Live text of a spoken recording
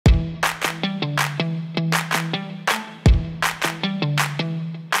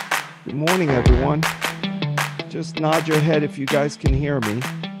Good morning, everyone. Just nod your head if you guys can hear me.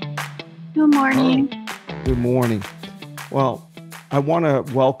 Good All right. morning. Good morning. Well, I want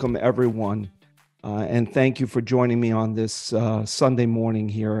to welcome everyone and thank you for joining me on this Sunday morning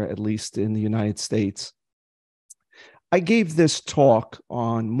here, at least in the United States. I gave this talk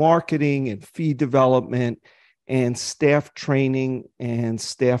on marketing and fee development and staff training and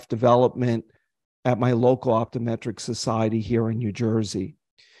staff development at my local optometric society here in New Jersey.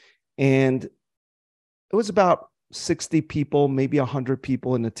 And it was about 60 people, maybe 100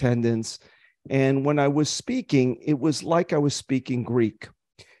 people in attendance. And when I was speaking, it was like I was speaking Greek.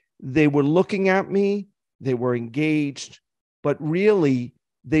 They were looking at me, they were engaged, but really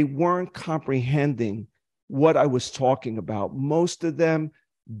they weren't comprehending what I was talking about. Most of them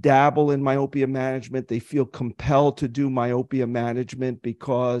dabble in myopia management. They feel compelled to do myopia management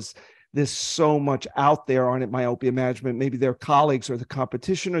because there's so much out there on it, myopia management. Maybe their colleagues or the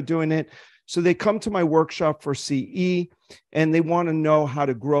competition are doing it. So they come to my workshop for CE and they want to know how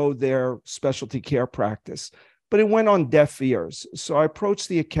to grow their specialty care practice. But it went on deaf ears. So I approached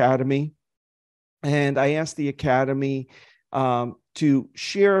the academy and I asked the academy to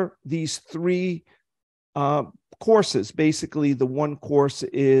share these three courses. Basically, the one course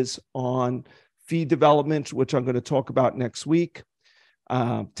is on fee development, which I'm going to talk about next week.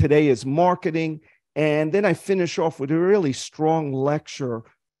 Today is marketing. And then I finish off with a really strong lecture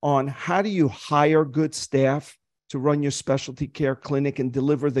on how do you hire good staff to run your specialty care clinic and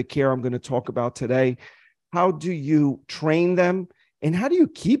deliver the care I'm going to talk about today. How do you train them and how do you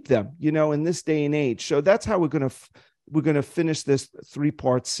keep them, in this day and age? So that's how we're going to finish this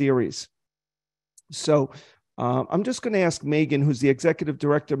three-part series. So I'm just going to ask Megan, who's the executive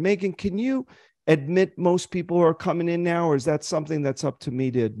director. Megan, can you admit most people who are coming in now, or is that something that's up to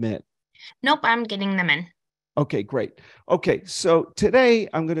me to admit? Nope, I'm getting them in. Okay, great. Okay, so today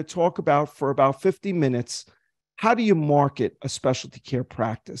I'm going to talk about, for about 50 minutes, how do you market a specialty care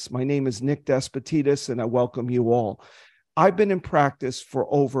practice? My name is Nick Despotidis, and I welcome you all. I've been in practice for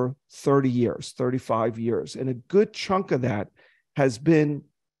over 30 years, 35 years, and a good chunk of that has been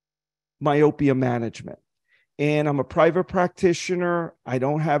myopia management. And I'm a private practitioner. I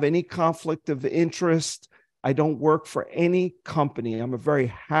don't have any conflict of interest. I don't work for any company. I'm a very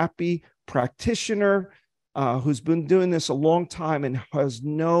happy practitioner who's been doing this a long time and has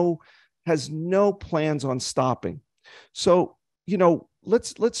no plans on stopping. So,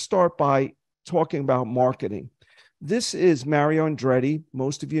 let's start by talking about marketing. This is Mario Andretti.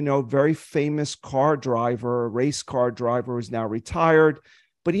 Most of you know, very famous car driver, race car driver who's now retired,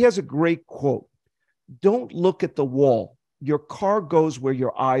 but he has a great quote. Don't look at the wall. Your car goes where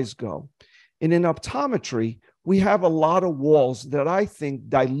your eyes go. And in optometry, we have a lot of walls that I think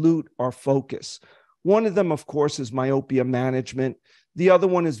dilute our focus. One of them, of course, is myopia management. The other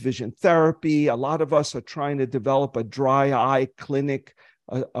one is vision therapy. A lot of us are trying to develop a dry eye clinic,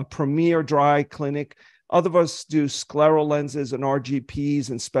 a premier dry eye clinic. Other of us do scleral lenses and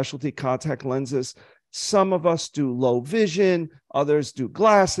RGPs and specialty contact lenses. Some of us do low vision. Others do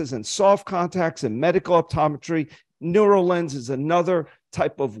glasses and soft contacts and medical optometry. NeuroLens is another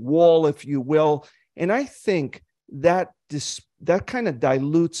type of wall, if you will. And I think that kind of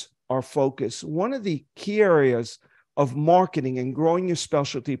dilutes our focus. One of the key areas of marketing and growing your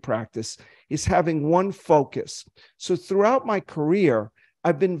specialty practice is having one focus. So throughout my career,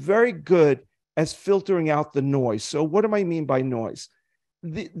 I've been very good at filtering out the noise. So what do I mean by noise?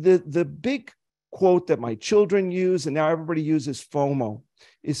 The big quote that my children use, and now everybody uses, FOMO,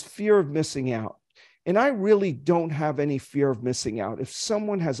 is fear of missing out. And I really don't have any fear of missing out. If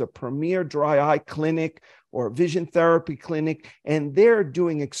someone has a premier dry eye clinic or a vision therapy clinic and they're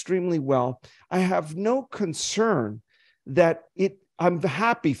doing extremely well, I have no concern that I'm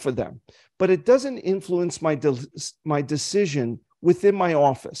happy for them, but it doesn't influence my decision within my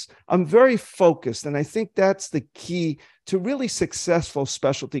office. I'm very focused, and I think that's the key to really successful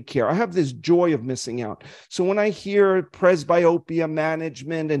specialty care. I have this joy of missing out. So when I hear presbyopia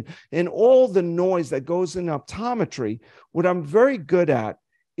management and all the noise that goes in optometry, what I'm very good at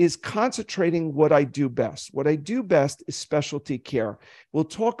is concentrating what I do best. What I do best is specialty care. We'll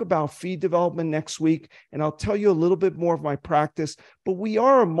talk about fee development next week, and I'll tell you a little bit more of my practice, but we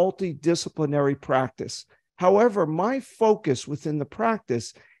are a multidisciplinary practice. However, my focus within the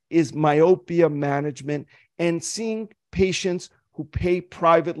practice is myopia management and seeing patients who pay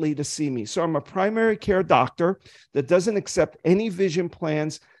privately to see me. So I'm a primary care doctor that doesn't accept any vision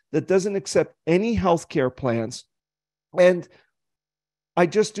plans, that doesn't accept any healthcare plans. And I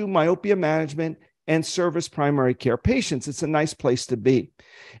just do myopia management and service primary care patients. It's a nice place to be.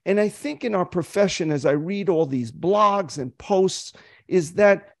 And I think in our profession, as I read all these blogs and posts, is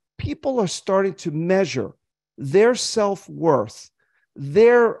that people are starting to measure their self-worth,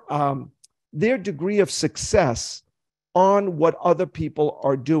 their degree of success on what other people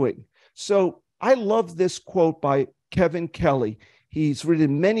are doing. So I love this quote by Kevin Kelly. He's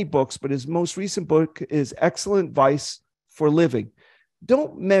written many books, but his most recent book is Excellent Advice for Living.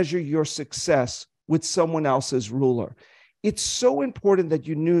 Don't measure your success with someone else's ruler. It's so important that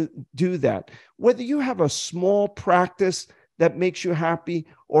you do that. Whether you have a small practice that makes you happy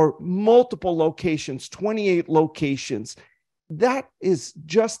or multiple locations, 28 locations, that is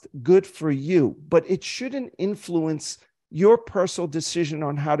just good for you, but it shouldn't influence your personal decision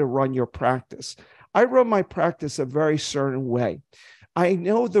on how to run your practice. I run my practice a very certain way. I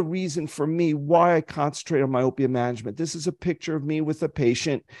know the reason for me why I concentrate on myopia management. This is a picture of me with a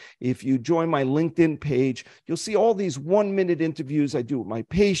patient. If you join my LinkedIn page, you'll see all these 1-minute interviews I do with my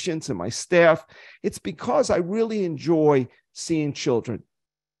patients and my staff. It's because I really enjoy seeing children.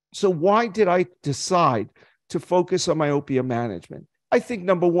 So why did I decide to focus on myopia management? I think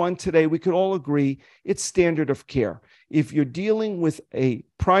number one, today we could all agree it's standard of care. If you're dealing with a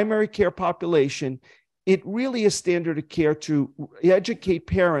primary care population, it really is standard of care to educate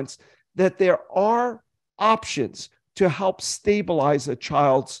parents that there are options to help stabilize a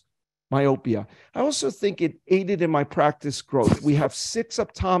child's myopia. I also think it aided in my practice growth. We have 6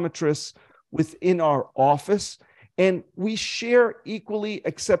 optometrists within our office, and we share equally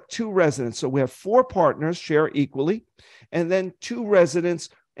except 2 residents. So we have 4 partners share equally, and then 2 residents.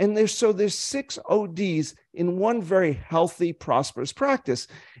 And there's 6 ODs in one very healthy, prosperous practice.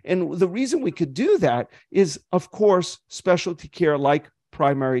 And the reason we could do that is, of course, specialty care like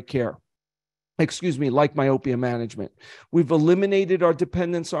primary care. Like myopia management. We've eliminated our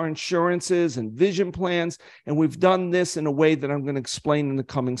dependence on insurances and vision plans, and we've done this in a way that I'm going to explain in the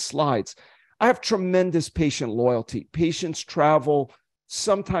coming slides. I have tremendous patient loyalty. Patients travel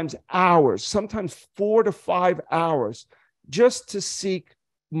sometimes hours, sometimes 4 to 5 hours just to seek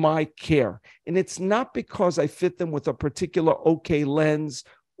my care. And it's not because I fit them with a particular okay lens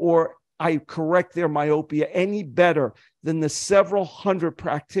or I correct their myopia any better than the several hundred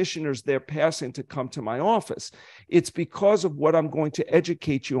practitioners they're passing to come to my office. It's because of what I'm going to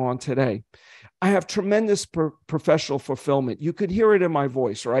educate you on today. I have tremendous professional fulfillment. You could hear it in my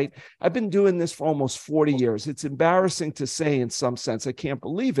voice, right? I've been doing this for almost 40 years. It's embarrassing to say in some sense. I can't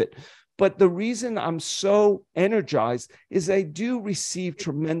believe it. But the reason I'm so energized is I do receive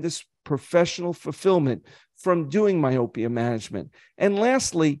tremendous professional fulfillment from doing myopia management. And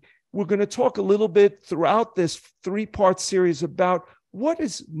lastly, we're going to talk a little bit throughout this 3-part series about what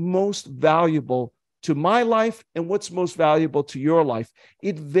is most valuable to my life and what's most valuable to your life.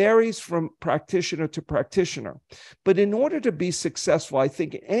 It varies from practitioner to practitioner. But in order to be successful, I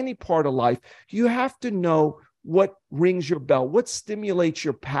think in any part of life, you have to know what rings your bell, what stimulates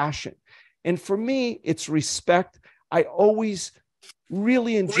your passion. And for me, it's respect. I always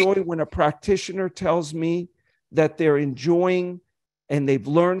really enjoy when a practitioner tells me that they're enjoying and they've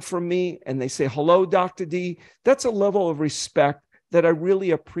learned from me and they say, "Hello, Dr. D." That's a level of respect that I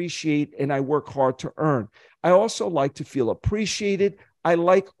really appreciate and I work hard to earn. I also like to feel appreciated. I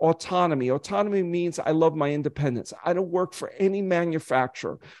like autonomy. Autonomy means I love my independence. I don't work for any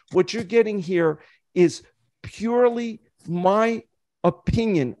manufacturer. What you're getting here is purely my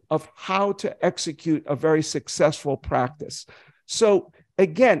opinion of how to execute a very successful practice. So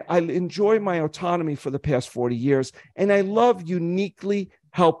again, I enjoy my autonomy for the past 40 years, and I love uniquely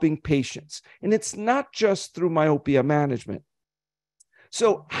helping patients. And it's not just through myopia management.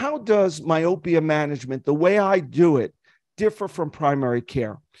 So how does myopia management, the way I do it, differ from primary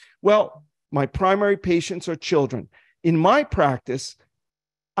care? Well, my primary patients are children. In my practice,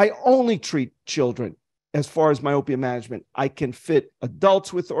 I only treat children. As far as myopia management, I can fit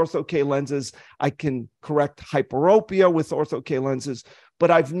adults with ortho-K lenses. I can correct hyperopia with ortho-K lenses, but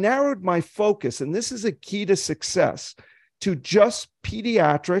I've narrowed my focus, and this is a key to success, to just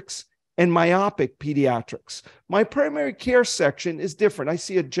pediatrics and myopic pediatrics. My primary care section is different. I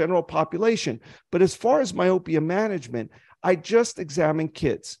see a general population, but as far as myopia management, I just examine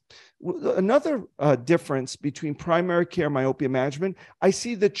kids. Another difference between primary care and myopia management, I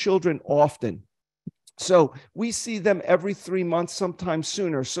see the children often. So we see them every 3 months, sometimes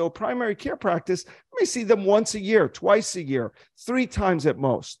sooner. So primary care practice, we see them once a year, twice a year, 3 times at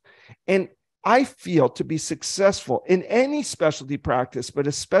most. And I feel to be successful in any specialty practice, but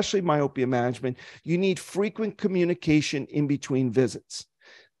especially myopia management, you need frequent communication in between visits.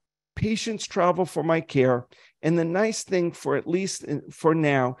 Patients travel for my care. And the nice thing, for at least for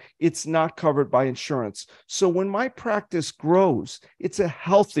now, it's not covered by insurance. So when my practice grows, it's a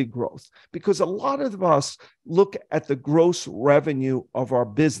healthy growth, because a lot of us look at the gross revenue of our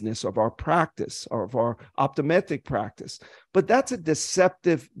business, of our practice, of our optometric practice. But that's a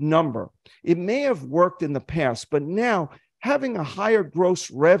deceptive number. It may have worked in the past, but now having a higher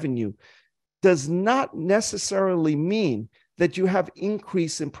gross revenue does not necessarily mean that you have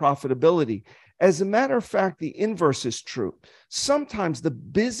increase in profitability. As a matter of fact, the inverse is true. Sometimes the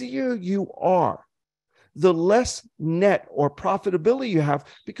busier you are, the less net or profitability you have,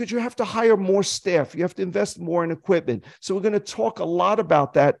 because you have to hire more staff. You have to invest more in equipment. So we're going to talk a lot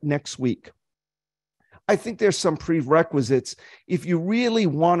about that next week. I think there's some prerequisites. If you really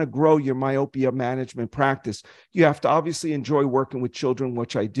want to grow your myopia management practice, you have to obviously enjoy working with children,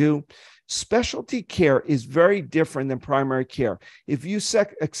 which I do. Specialty care is very different than primary care. If you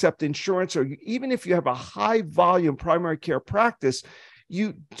accept insurance, or even if you have a high volume primary care practice,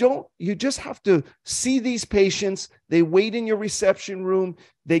 you just have to see these patients. They wait in your reception room,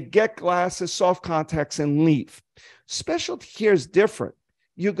 they get glasses, soft contacts, and leave. Specialty care is different.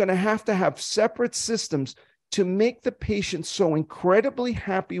 You're going to have separate systems to make the patient so incredibly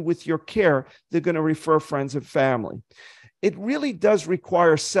happy with your care, they're going to refer friends and family. It really does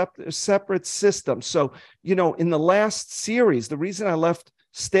require separate systems. So, in the last series, the reason I left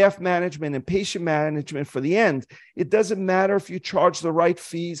staff management and patient management for the end, it doesn't matter if you charge the right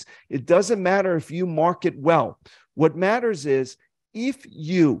fees. It doesn't matter if you market well. What matters is if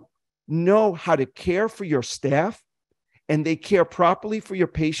you know how to care for your staff and they care properly for your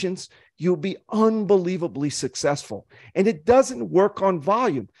patients, you'll be unbelievably successful. And it doesn't work on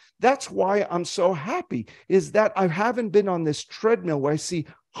volume. That's why I'm so happy, is that I haven't been on this treadmill where I see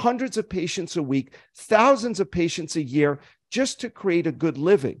hundreds of patients a week, thousands of patients a year, just to create a good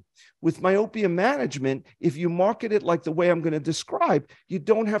living. With myopia management, if you market it like the way I'm going to describe, you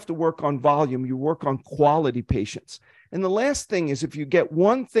don't have to work on volume, you work on quality patients. And the last thing is, if you get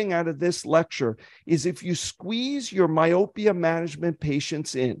one thing out of this lecture, is if you squeeze your myopia management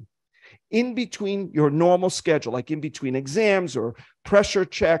patients in between your normal schedule, like in between exams or pressure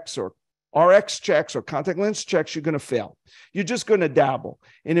checks or RX checks or contact lens checks, you're going to fail. You're just going to dabble.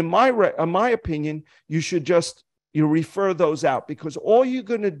 And in my opinion, you should just refer those out, because all you're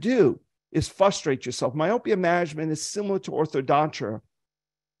going to do is frustrate yourself. Myopia management is similar to orthodontia.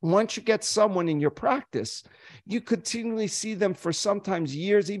 Once you get someone in your practice, you continually see them for sometimes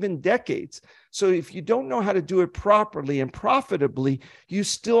years, even decades. So if you don't know how to do it properly and profitably, you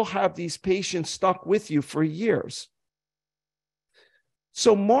still have these patients stuck with you for years.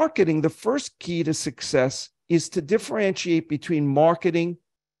 So marketing, the first key to success is to differentiate between marketing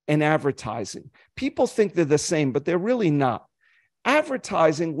and advertising. People think they're the same, but they're really not.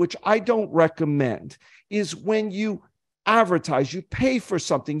 Advertising, which I don't recommend, is when you advertise, you pay for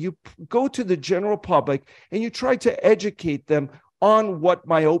something, you go to the general public and you try to educate them on what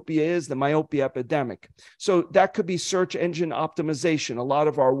myopia is, the myopia epidemic. So that could be search engine optimization. A lot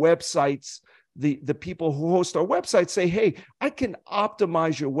of our websites, the people who host our websites say, hey, I can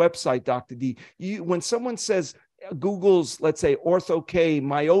optimize your website, Dr. D. When someone says Google's, let's say, Ortho-K,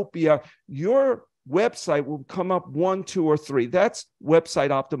 myopia, your website will come up 1, 2, or 3. That's website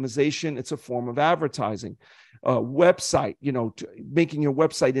optimization. It's a form of advertising. Website, making your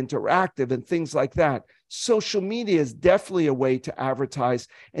website interactive and things like that. Social media is definitely a way to advertise.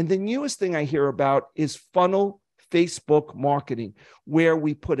 And the newest thing I hear about is funnel Facebook marketing, where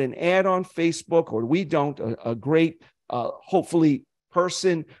we put an ad on Facebook, or we don't, a great, hopefully,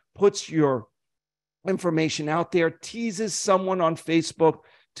 person puts your information out there, teases someone on Facebook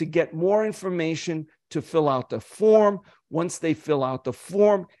to get more information, to fill out the form. Once they fill out the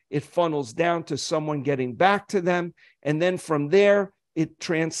form, it funnels down to someone getting back to them. And then from there, it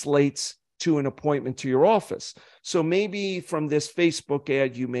translates to an appointment to your office. So maybe from this Facebook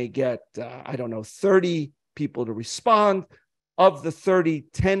ad, you may get, 30 people to respond. Of the 30,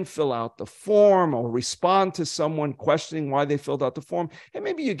 10 fill out the form or respond to someone questioning why they filled out the form. And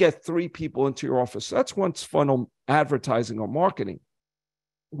maybe you get 3 people into your office. So that's once funnel advertising or marketing.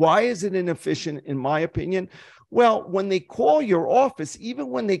 Why is it inefficient, in my opinion? Well, when they call your office, even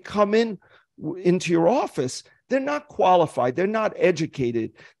when they come into your office, they're not qualified. They're not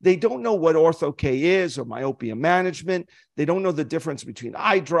educated. They don't know what Ortho-K is or myopia management. They don't know the difference between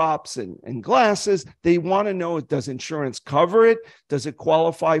eye drops and glasses. They want to know, does insurance cover it? Does it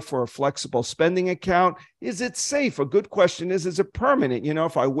qualify for a flexible spending account? Is it safe? A good question is it permanent?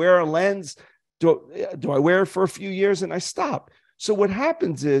 If I wear a lens, do I wear it for a few years and I stop? So what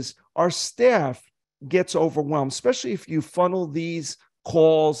happens is our staff gets overwhelmed, especially if you funnel these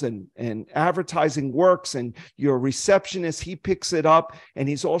calls and advertising works, and your receptionist, he picks it up, and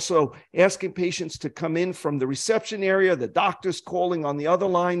he's also asking patients to come in from the reception area, the doctor's calling on the other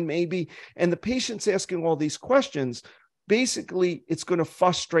line maybe, and the patient's asking all these questions. Basically, it's going to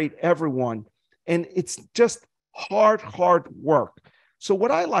frustrate everyone, and it's just hard work. So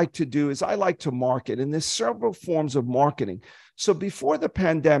what I like to do is I like to market, and there's several forms of marketing. So before the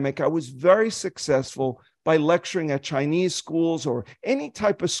pandemic, I was very successful by lecturing at Chinese schools or any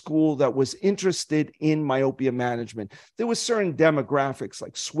type of school that was interested in myopia management. There were certain demographics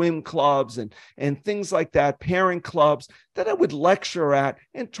like swim clubs and things like that, parent clubs, that I would lecture at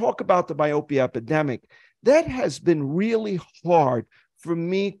and talk about the myopia epidemic. That has been really hard for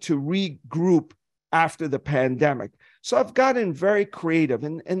me to regroup after the pandemic. So I've gotten very creative,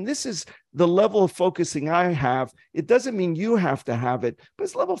 and this is the level of focusing I have. It doesn't mean you have to have it, but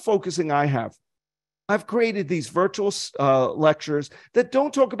it's the level of focusing I have. I've created these virtual lectures that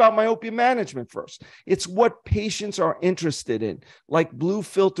don't talk about myopia management first. It's what patients are interested in, like blue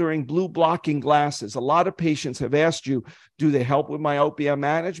filtering, blue blocking glasses. A lot of patients have asked you, do they help with myopia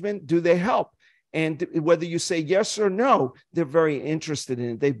management? Do they help? And whether you say yes or no, they're very interested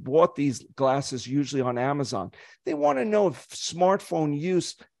in it. They bought these glasses usually on Amazon. They want to know if smartphone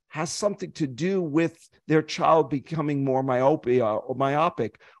use has something to do with their child becoming more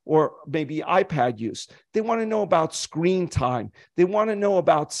myopic, or maybe iPad use. They want to know about screen time. They want to know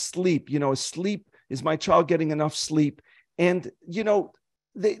about sleep. Is my child getting enough sleep? And,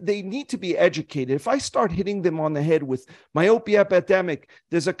 they need to be educated. If I start hitting them on the head with myopia epidemic,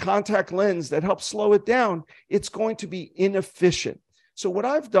 there's a contact lens that helps slow it down, it's going to be inefficient. So what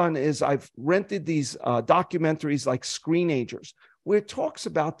I've done is I've rented these documentaries like Screenagers, where it talks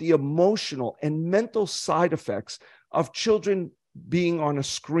about the emotional and mental side effects of children being on a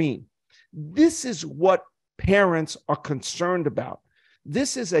screen. This is what parents are concerned about.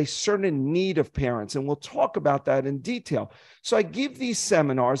 This is a certain need of parents, and we'll talk about that in detail. So I give these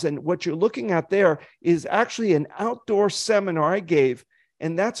seminars, and what you're looking at there is actually an outdoor seminar I gave,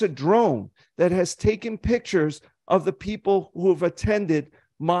 and that's a drone that has taken pictures of the people who have attended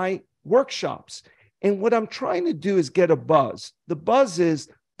my workshops. And what I'm trying to do is get a buzz. The buzz is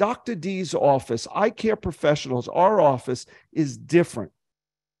Dr. D's office, eye care professionals, our office is different.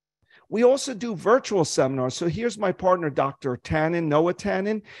 We also do virtual seminars. So here's my partner, Dr. Noah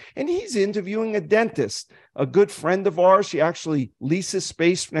Tannen, and he's interviewing a dentist, a good friend of ours. She actually leases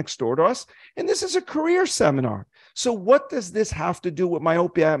space next door to us. And this is a career seminar. So what does this have to do with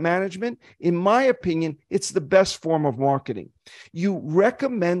myopia management? In my opinion, it's the best form of marketing. You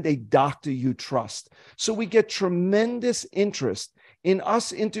recommend a doctor you trust. So we get tremendous interest in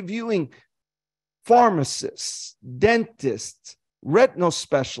us interviewing pharmacists, dentists, retinal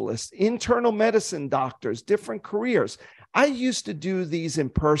specialists, internal medicine doctors, different careers. I used to do these in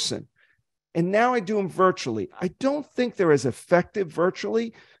person, and now I do them virtually. I don't think they're as effective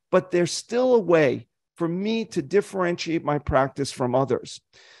virtually, but there's still a way for me to differentiate my practice from others.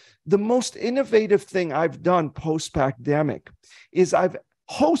 The most innovative thing I've done post-pandemic is I've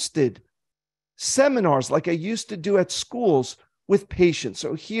hosted seminars like I used to do at schools with patients.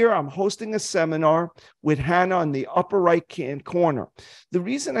 So here I'm hosting a seminar with Hannah in the upper right-hand corner. The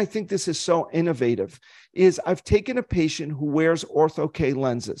reason I think this is so innovative is I've taken a patient who wears Ortho-K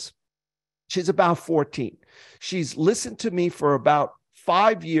lenses. She's about 14. She's listened to me for about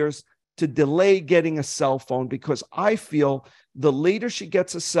 5 years to delay getting a cell phone, because I feel the later she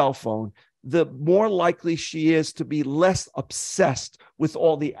gets a cell phone, the more likely she is to be less obsessed with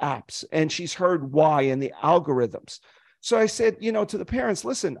all the apps. And she's heard why and the algorithms. So I said, to the parents,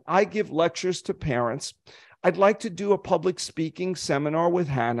 listen, I give lectures to parents. I'd like to do a public speaking seminar with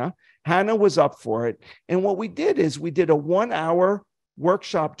Hannah. Hannah was up for it. And what we did is we did a 1-hour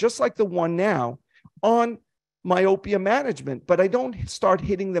workshop, just like the one now, on myopia management. But I don't start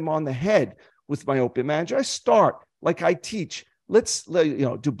hitting them on the head with myopia management. I start like I teach.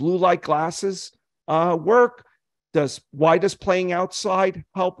 Do blue light glasses work? Why does playing outside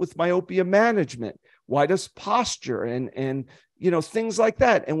help with myopia management? Why does posture and things like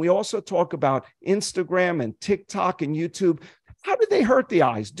that? And we also talk about Instagram and TikTok and YouTube. How do they hurt the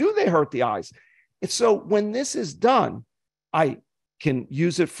eyes? Do they hurt the eyes? And so when this is done, I can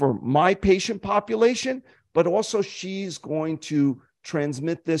use it for my patient population, but also she's going to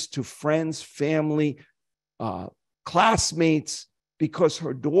transmit this to friends, family, classmates, because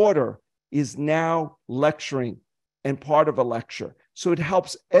her daughter is now lecturing and part of a lecture. So it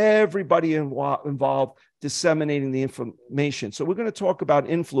helps everybody involved disseminating the information. So we're going to talk about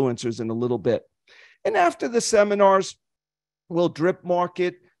influencers in a little bit. And after the seminars, we'll drip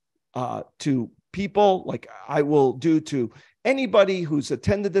market to people, like I will do to anybody who's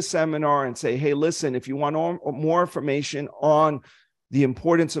attended the seminar, and say, hey, listen, if you want more information on the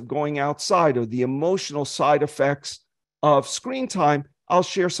importance of going outside or the emotional side effects of screen time, I'll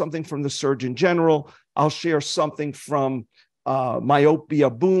share something from the Surgeon General. I'll share something from Myopia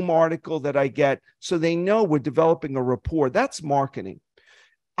Boom article that I get, so they know we're developing a rapport. That's marketing.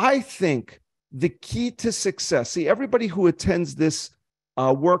 I think the key to success, see, everybody who attends this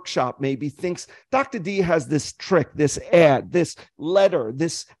workshop maybe thinks Dr. D has this trick, this ad, this letter,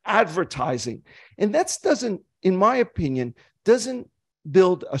 this advertising. And that doesn't, in my opinion, doesn't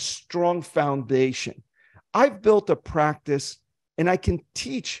build a strong foundation. I've built a practice, and I can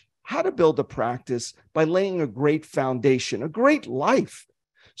teach how to build a practice by laying a great foundation, a great life.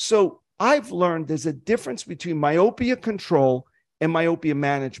 So I've learned there's a difference between myopia control and myopia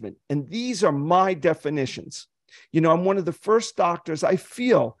management. And these are my definitions. You know, I'm one of the first doctors I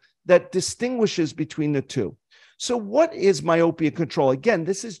feel that distinguishes between the two. So what is myopia control? Again,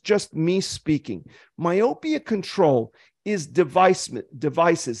 this is just me speaking. Myopia control is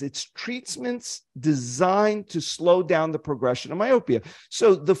devices. It's treatments designed to slow down the progression of myopia.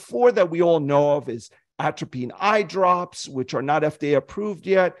 So the four that we all know of is atropine eye drops, which are not FDA approved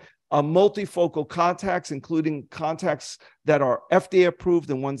yet, multifocal contacts, including contacts that are FDA approved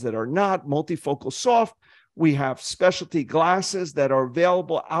and ones that are not, multifocal soft. We have specialty glasses that are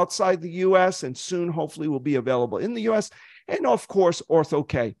available outside the US and soon hopefully will be available in the US. And of course,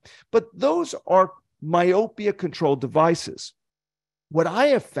 Ortho-K. But those are myopia control devices. What I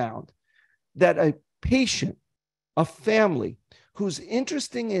have found that a patient, a family who's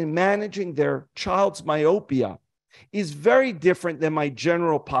interested in managing their child's myopia is very different than my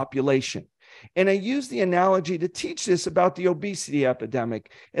general population. And I use the analogy to teach this about the obesity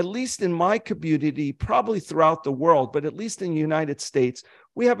epidemic, at least in my community, probably throughout the world, but at least in the United States,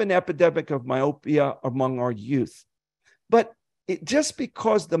 we have an epidemic of myopia among our youth. But just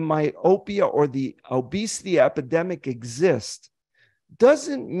because the myopia or the obesity epidemic exists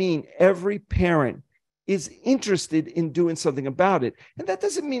doesn't mean every parent is interested in doing something about it. And that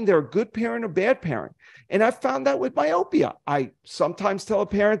doesn't mean they're a good parent or bad parent. And I found that with myopia. I sometimes tell a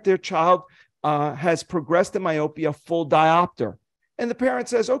parent their child has progressed in myopia, full diopter. And the parent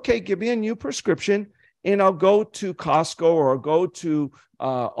says, okay, give me a new prescription and I'll go to Costco or I'll go to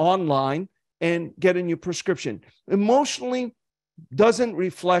online and get a new prescription. Emotionally, doesn't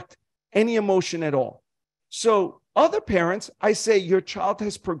reflect any emotion at all. So other parents, I say, your child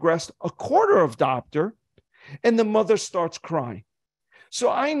has progressed a quarter of diopter, and the mother starts crying.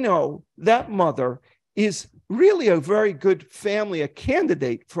 So I know that mother is really a very good family, a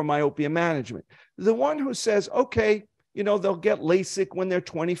candidate for myopia management. The one who says, okay, you know, they'll get LASIK when they're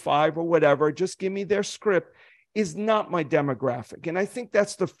 25 or whatever, just give me their script, is not my demographic. And I think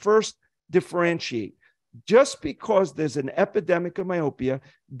that's the first differentiate. Just because there's an epidemic of myopia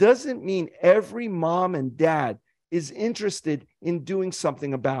doesn't mean every mom and dad is interested in doing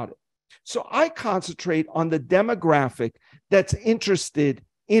something about it. So I concentrate on the demographic that's interested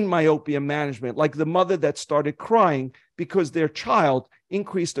in myopia management, like the mother that started crying because their child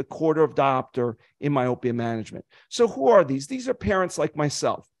increased a quarter of diopter in myopia management. So who are these? These are parents like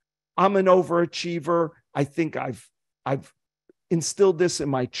myself. I'm an overachiever. I think I've instilled this in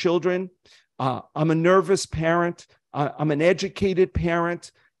my children. I'm a nervous parent. I'm an educated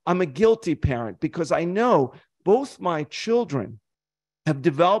parent. I'm a guilty parent because I know both my children have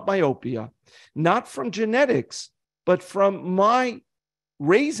developed myopia, not from genetics, but from my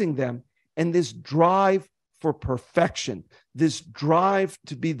raising them and this drive for perfection, this drive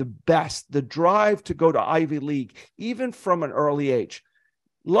to be the best, the drive to go to Ivy League, even from an early age.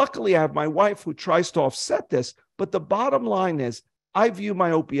 Luckily, I have my wife who tries to offset this, but the bottom line is I view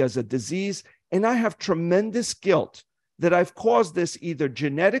myopia as a disease, and I have tremendous guilt that I've caused this either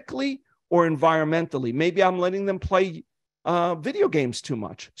genetically or environmentally. Maybe I'm letting them play video games too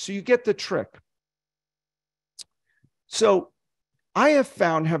much. So you get the trick. So I have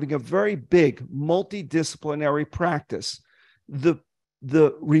found, having a very big multidisciplinary practice, the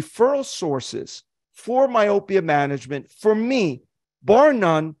referral sources for myopia management, for me, bar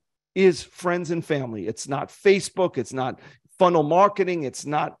none, is friends and family. It's not Facebook. It's not funnel marketing. It's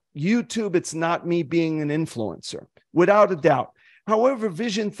not YouTube. It's not me being an influencer, without a doubt. However,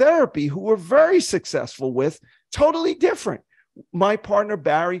 vision therapy, who we're very successful with, totally different. My partner,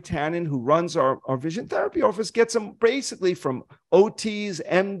 Barry Tannen, who runs our vision therapy office, gets them basically from OTs,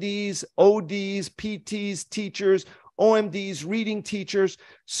 MDs, ODs, PTs, teachers, OMDs, reading teachers.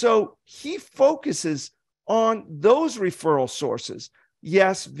 So he focuses on those referral sources.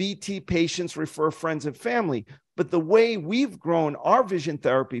 Yes, VT patients refer friends and family, but the way we've grown our vision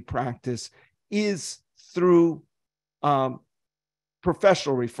therapy practice is through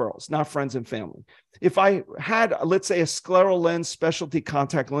professional referrals, not friends and family. If I had, let's say, a scleral lens specialty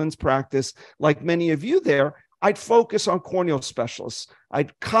contact lens practice, like many of you there, I'd focus on corneal specialists.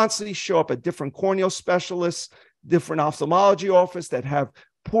 I'd constantly show up at different corneal specialists, different ophthalmology offices that have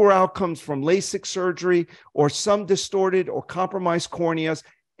poor outcomes from LASIK surgery or some distorted or compromised corneas.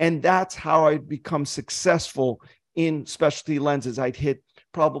 And that's how I'd become successful in specialty lenses. I'd hit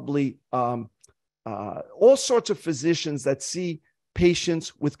probably all sorts of physicians that see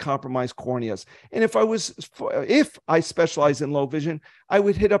patients with compromised corneas. And if I specialize in low vision, I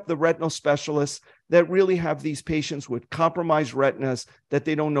would hit up the retinal specialists that really have these patients with compromised retinas that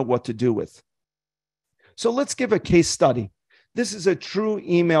they don't know what to do with. So let's give a case study. This is a true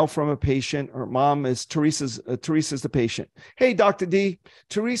email from a patient. Her mom is Teresa's the patient. Hey, Dr. D,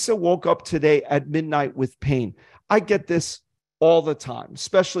 Teresa woke up today at midnight with pain. I get this all the time,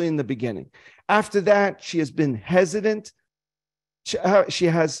 especially in the beginning. After that, she has been hesitant. She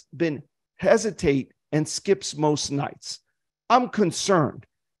has been hesitate and skips most nights. I'm concerned.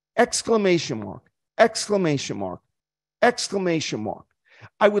 Exclamation mark, exclamation mark, exclamation mark.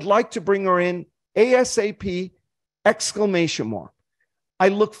 I would like to bring her in ASAP, exclamation mark. I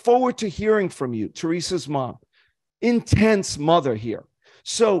look forward to hearing from you, Teresa's mom. Intense mother here.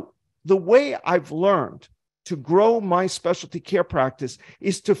 So the way I've learned to grow my specialty care practice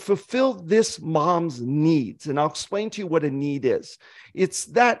is to fulfill this mom's needs. And I'll explain to you what a need is. It's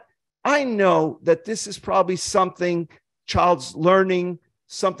that I know that this is probably something child's learning,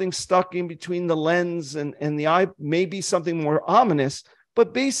 something stuck in between the lens and the eye, maybe something more ominous,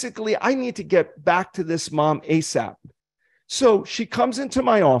 but basically I need to get back to this mom ASAP. So she comes into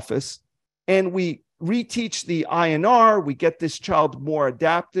my office and we reteach the INR. We get this child more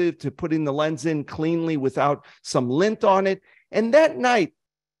adaptive to putting the lens in cleanly without some lint on it. And that night,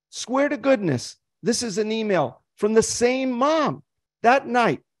 swear to goodness, this is an email from the same mom. That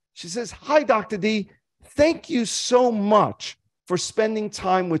night, she says, "Hi, Dr. D. Thank you so much for spending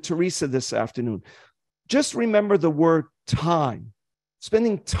time with Teresa this afternoon. Just remember the word time,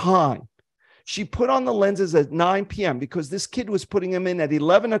 spending time." She put on the lenses at 9 p.m. because this kid was putting them in at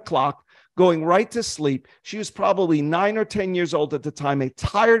 11 o'clock, going right to sleep. She was probably 9 or 10 years old at the time,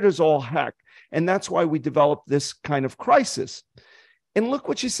 tired as all heck. And that's why we developed this kind of crisis. And look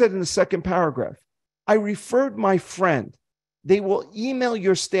what she said in the second paragraph. "I referred my friend. They will email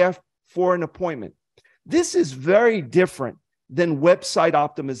your staff for an appointment." This is very different than website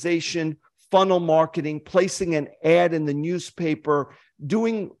optimization, funnel marketing, placing an ad in the newspaper,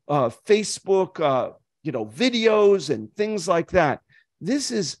 doing Facebook, videos and things like that. This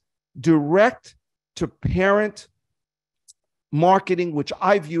is direct to parent marketing, which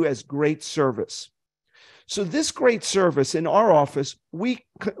I view as great service. So this great service in our office, we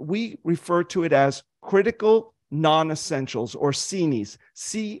refer to it as critical non-essentials, or CNES,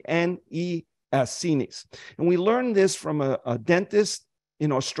 C-N-E-S, CNES. And we learned this from a dentist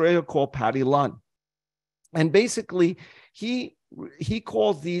in Australia called Paddy Lunn. And basically, he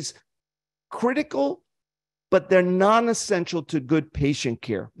calls these critical, but they're non-essential to good patient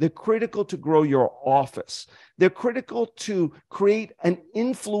care. They're critical to grow your office. They're critical to create an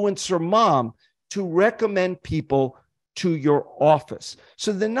influencer mom to recommend people to your office.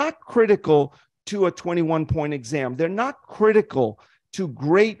 So they're not critical to a 21-point exam. They're not critical to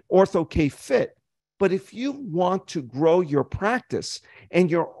great Ortho-K fit. But if you want to grow your practice and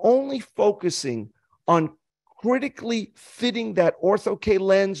you're only focusing on critically fitting that Ortho-K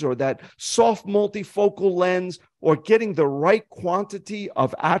lens or that soft multifocal lens or getting the right quantity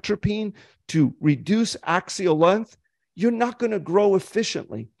of atropine to reduce axial length, you're not going to grow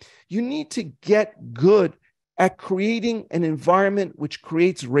efficiently. You need to get good at creating an environment which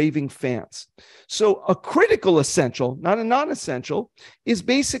creates raving fans. So a critical essential, not a non-essential, is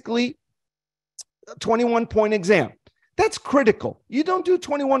basically a 21-point exam. That's critical. You don't do a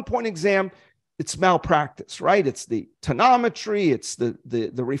 21-point exam, it's malpractice, right? It's the tonometry, it's the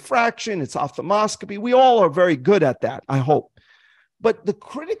refraction, it's ophthalmoscopy. We all are very good at that, I hope. But the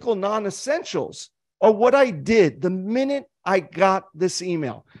critical non-essentials are what I did the minute I got this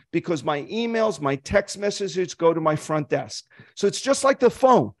email, because my emails, my text messages go to my front desk. So it's just like the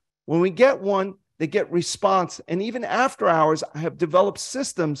phone. When we get one, they get response. And even after hours, I have developed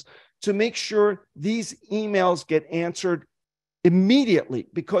systems to make sure these emails get answered immediately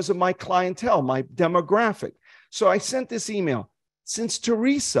because of my clientele, my demographic. So I sent this email. Since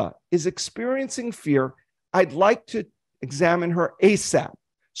Teresa is experiencing fear, I'd like to examine her ASAP.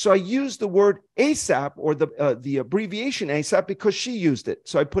 So I used the word ASAP, or the abbreviation ASAP, because she used it.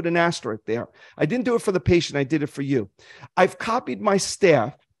 So I put an asterisk there. I didn't do it for the patient. I did it for you. I've copied my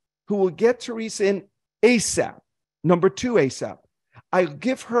staff who will get Teresa in ASAP. Number 2, ASAP. I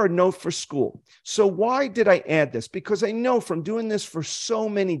give her a note for school. So why did I add this? Because I know from doing this for so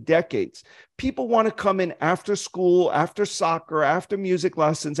many decades, people want to come in after school, after soccer, after music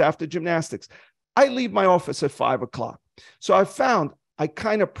lessons, after gymnastics. I leave my office at 5 o'clock. So I found I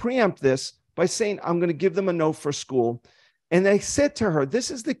kind of preempt this by saying, I'm going to give them a note for school. And I said to her,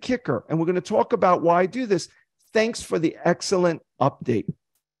 this is the kicker. And we're going to talk about why I do this. Thanks for the excellent update.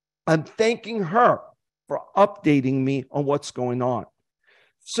 I'm thanking her for updating me on what's going on.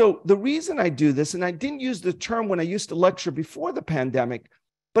 So the reason I do this, and I didn't use the term when I used to lecture before the pandemic,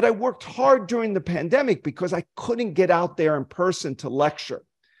 but I worked hard during the pandemic because I couldn't get out there in person to lecture.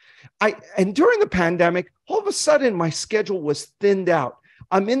 And during the pandemic, all of a sudden, my schedule was thinned out.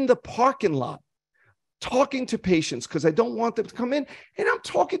 I'm in the parking lot talking to patients because I don't want them to come in, and I'm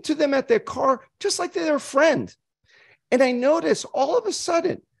talking to them at their car just like they're a friend. And I notice all of a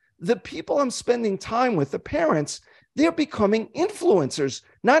sudden, the people I'm spending time with, the parents, they're becoming influencers,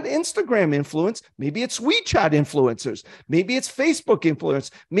 not Instagram influence. Maybe it's WeChat influencers. Maybe it's Facebook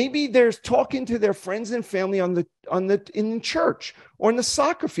influence. Maybe they're talking to their friends and family in church or in the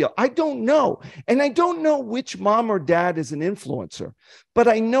soccer field. I don't know. And I don't know which mom or dad is an influencer, but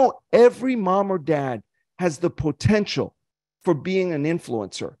I know every mom or dad has the potential for being an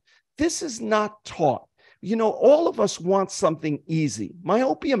influencer. This is not taught. You know, all of us want something easy.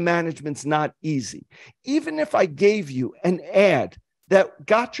 Myopia management's not easy. Even if I gave you an ad that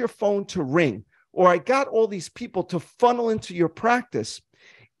got your phone to ring, or I got all these people to funnel into your practice,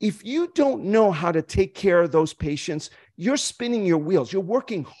 if you don't know how to take care of those patients, you're spinning your wheels. You're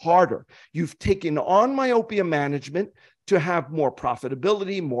working harder. You've taken on myopia management to have more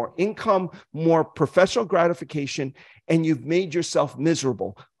profitability, more income, more professional gratification, and you've made yourself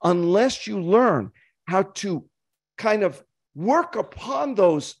miserable unless you learn how to kind of work upon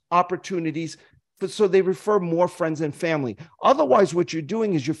those opportunities so they refer more friends and family. Otherwise, what you're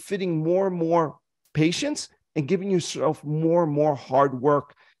doing is you're fitting more and more patients and giving yourself more and more hard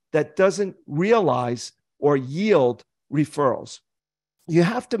work that doesn't realize or yield referrals. You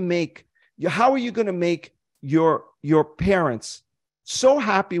have to make, how are you going to make your parents so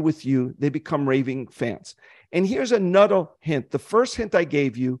happy with you, they become raving fans? And here's another hint. The first hint I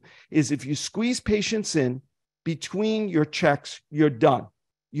gave you is if you squeeze patients in between your checks, you're done.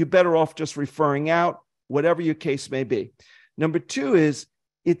 You're better off just referring out, whatever your case may be. Number 2 is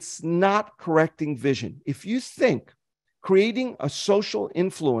it's not correcting vision. If you think creating a social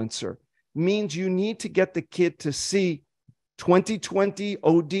influencer means you need to get the kid to see 20/20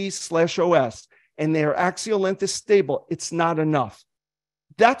 OD/OS and their axial length is stable, it's not enough.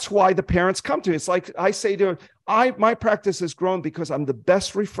 That's why the parents come to me. It's like I say to her, my practice has grown because I'm the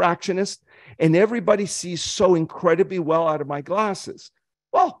best refractionist and everybody sees so incredibly well out of my glasses.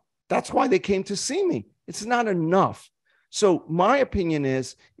 Well, that's why they came to see me. It's not enough. So my opinion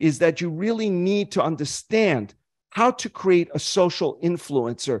is that you really need to understand how to create a social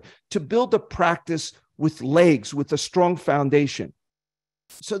influencer to build a practice with legs, with a strong foundation.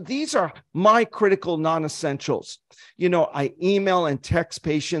 So these are my critical non-essentials. You know, I email and text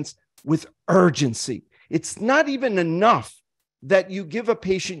patients with urgency. It's not even enough that you give a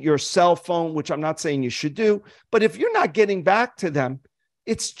patient your cell phone, which I'm not saying you should do, but if you're not getting back to them,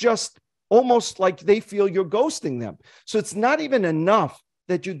 it's just almost like they feel you're ghosting them. So it's not even enough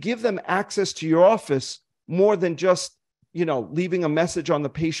that you give them access to your office more than just, you know, leaving a message on the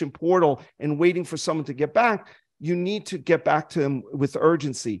patient portal and waiting for someone to get back. You need to get back to them with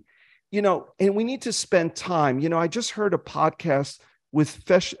urgency, you know, and we need to spend time. You know, I just heard a podcast with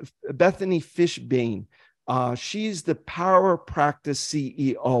Bethany Fishbane. She's the Power Practice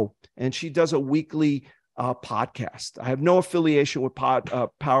CEO, and she does a weekly podcast. I have no affiliation with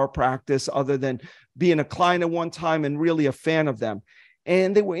Power Practice other than being a client at one time and really a fan of them.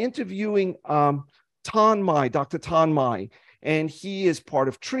 And they were interviewing Dr. Tan Mai. And he is part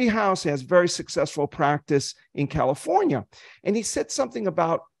of Treehouse. He has very successful practice in California. And he said something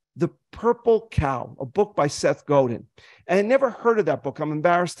about The Purple Cow, a book by Seth Godin. And I never heard of that book, I'm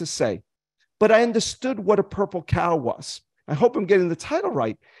embarrassed to say. But I understood what a purple cow was. I hope I'm getting the title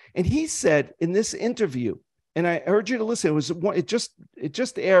right. And he said in this interview, and I urge you to listen, it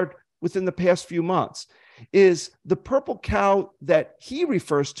just aired within the past few months, is the purple cow that he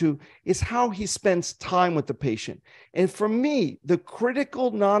refers to is how he spends time with the patient. And for me, the critical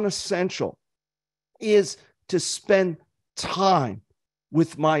non-essential is to spend time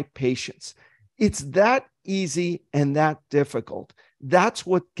with my patients. It's that easy and that difficult. That's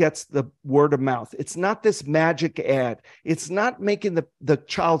what gets the word of mouth. It's not this magic ad. It's not making the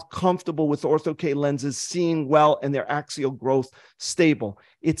child comfortable with Ortho-K lenses, seeing well, and their axial growth stable.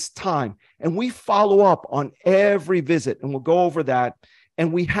 It's time. And we follow up on every visit, and we'll go over that.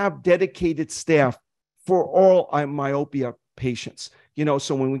 And we have dedicated staff for all myopia patients.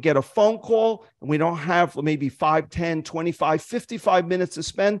 So when we get a phone call and we don't have maybe 5, 10, 25, 55 minutes to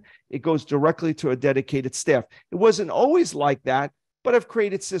spend, it goes directly to a dedicated staff. It wasn't always like that, but I've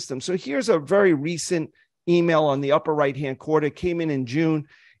created systems. So here's a very recent email on the upper right-hand corner. It came in June,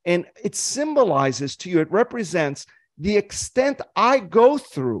 and it symbolizes to you, it represents the extent I go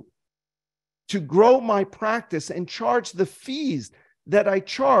through to grow my practice and charge the fees that I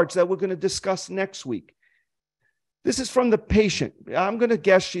charge that we're going to discuss next week. This is from the patient. I'm going to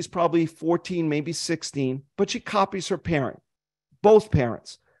guess she's probably 14, maybe 16, but she copies her parent, both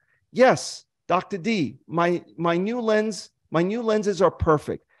parents. Yes, Dr. D, my new lenses are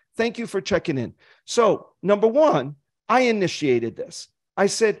perfect. Thank you for checking in. So, number one, I initiated this. I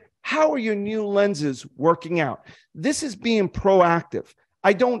said, how are your new lenses working out? This is being proactive.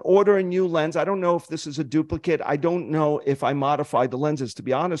 I don't order a new lens. I don't know if this is a duplicate. I don't know if I modified the lenses, to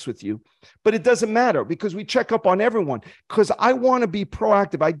be honest with you. But it doesn't matter because we check up on everyone because I want to be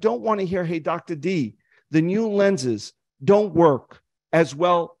proactive. I don't want to hear, hey, Dr. D, the new lenses don't work as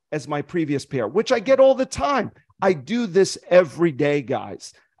well as my previous pair, which I get all the time. I do this every day,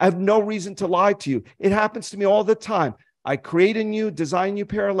 guys. I have no reason to lie to you. It happens to me all the time. I create design a new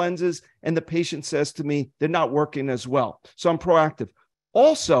pair of lenses, and the patient says to me, they're not working as well. So I'm proactive.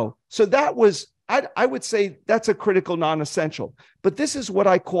 Also, so that was, I would say that's a critical non-essential, but this is what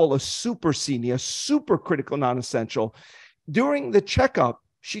I call a super senior, super critical non-essential. During the checkup,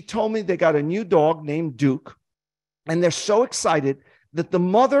 she told me they got a new dog named Duke, and they're so excited that the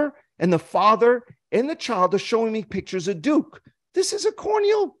mother and the father and the child are showing me pictures of Duke. This is a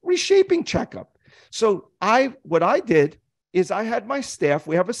corneal reshaping checkup. So what I did is I had my staff,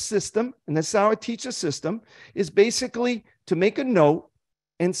 we have a system, and that's how I teach a system, is basically to make a note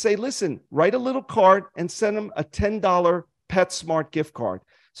and say, listen, write a little card and send them a $10 PetSmart gift card.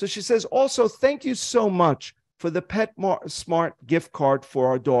 So she says, also, thank you so much for the PetSmart gift card for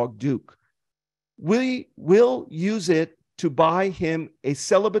our dog, Duke. We will use it to buy him a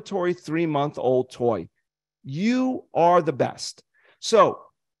celebratory 3-month-old toy. You are the best. So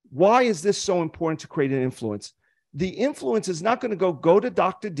why is this so important to create an influence? The influence is not going to go to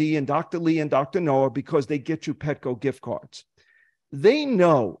Dr. D and Dr. Lee and Dr. Noah because they get you Petco gift cards. They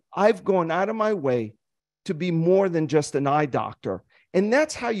know I've gone out of my way to be more than just an eye doctor. And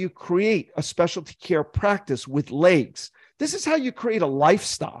that's how you create a specialty care practice with legs. This is how you create a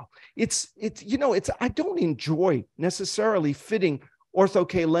lifestyle. I don't enjoy necessarily fitting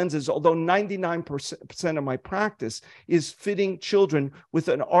Ortho-K lenses, although 99% of my practice is fitting children with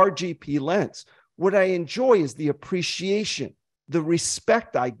an RGP lens. What I enjoy is the appreciation, the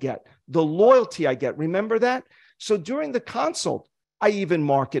respect I get, the loyalty I get. Remember that? So during the consult, I even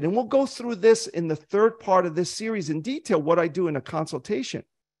market, and we'll go through this in the third part of this series in detail, what I do in a consultation.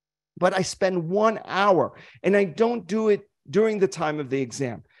 But I spend 1 hour, and I don't do it during the time of the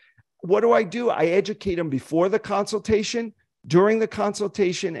exam. What do? I educate them before the consultation, during the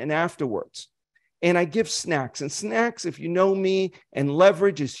consultation, and afterwards. And I give snacks. And snacks, if you know me, and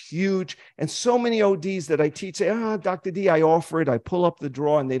leverage is huge. And so many ODs that I teach say, Dr. D, I offer it. I pull up the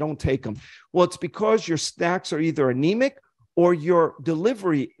drawer, and they don't take them. Well, it's because your snacks are either anemic or your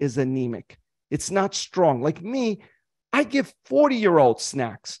delivery is anemic. It's not strong. Like me, I give 40-year-old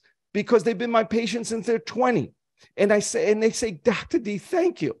snacks because they've been my patients since they're 20. And they say, Dr. D,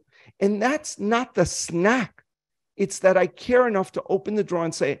 thank you. And that's not the snack. It's that I care enough to open the drawer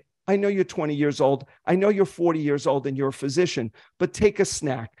and say, I know you're 20 years old. I know you're 40 years old and you're a physician, but take a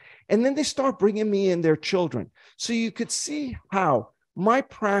snack. And then they start bringing me in their children. So you could see how my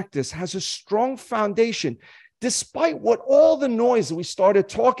practice has a strong foundation. Despite what all the noise that we started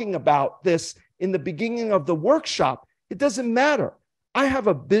talking about this in the beginning of the workshop, it doesn't matter. I have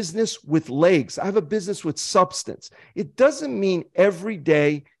a business with legs. I have a business with substance. It doesn't mean every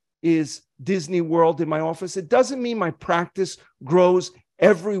day is Disney World in my office. It doesn't mean my practice grows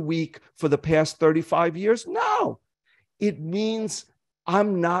every week for the past 35 years. No, it means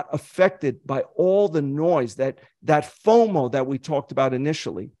I'm not affected by all the noise, that FOMO that we talked about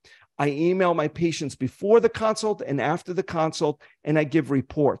initially. I email my patients before the consult and after the consult, and I give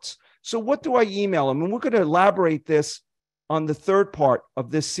reports. So what do I email them? And we're going to elaborate this on the third part of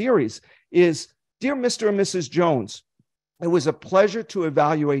this series is, Dear Mr. and Mrs. Jones, it was a pleasure to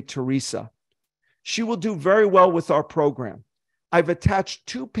evaluate Teresa. She will do very well with our program. I've attached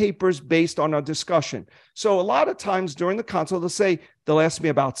 2 papers based on our discussion. So a lot of times during the consult, they'll ask me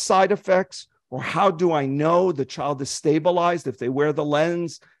about side effects, or how do I know the child is stabilized if they wear the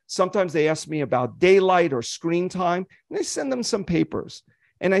lens. Sometimes they ask me about daylight or screen time, and I send them some papers.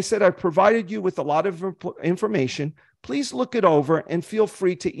 And I said, I've provided you with a lot of information. Please look it over and feel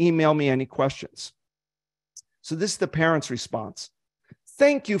free to email me any questions. So this is the parent's response.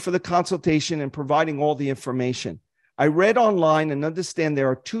 Thank you for the consultation and providing all the information. I read online and understand there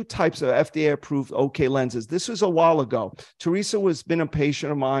are 2 types of FDA-approved OK lenses. This was a while ago. Teresa has been a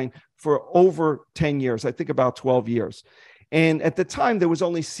patient of mine for over 10 years, I think about 12 years. And at the time, there was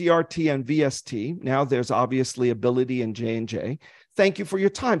only CRT and VST. Now there's obviously Ability and J&J. Thank you for your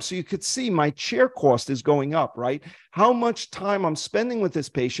time. So you could see my chair cost is going up, right? How much time I'm spending with this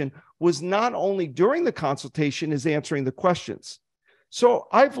patient was not only during the consultation is answering the questions. So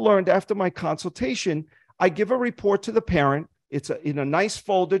I've learned after my consultation, I give a report to the parent. It's in a nice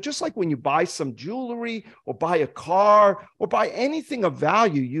folder, just like when you buy some jewelry or buy a car or buy anything of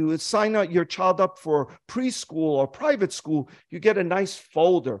value. You sign up your child up for preschool or private school, you get a nice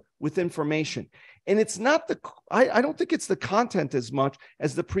folder with information. And it's not I don't think it's the content as much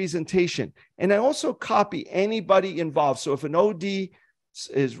as the presentation. And I also copy anybody involved. So if an OD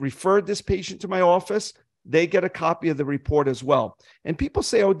is referred this patient to my office, they get a copy of the report as well. And people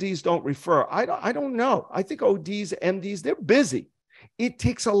say ODs don't refer. I don't know. I think ODs, MDs, they're busy. It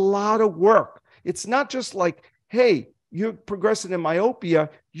takes a lot of work. It's not just like, hey, you're progressing in myopia,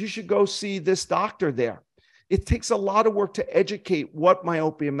 you should go see this doctor there. It takes a lot of work to educate what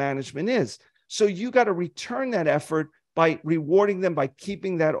myopia management is. So you got to return that effort by rewarding them, by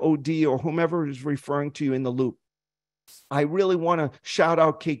keeping that OD or whomever is referring to you in the loop. I really want to shout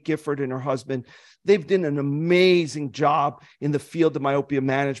out Kate Gifford and her husband. They've done an amazing job in the field of myopia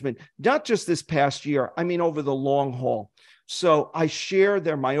management, not just this past year, I mean, over the long haul. So I share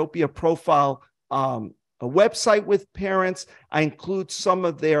their myopia profile, a website with parents. I include some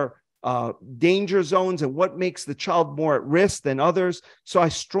of their danger zones and what makes the child more at risk than others. So I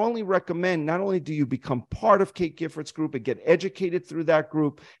strongly recommend, not only do you become part of Kate Gifford's group and get educated through that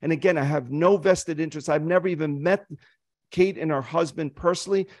group. And again, I have no vested interest. I've never even met Kate and her husband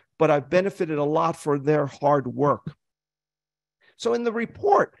personally, but I've benefited a lot for their hard work. So in the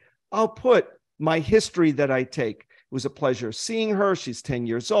report, I'll put my history that I take. It was a pleasure seeing her. She's 10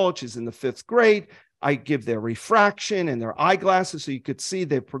 years old. She's in the 5th grade. I give their refraction and their eyeglasses so you could see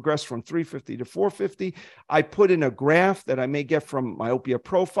they've progressed from 350 to 450. I put in a graph that I may get from myopia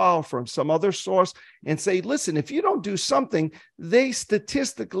profile from some other source and say, listen, if you don't do something, they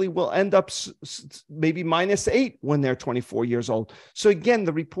statistically will end up maybe -8 when they're 24 years old. So again,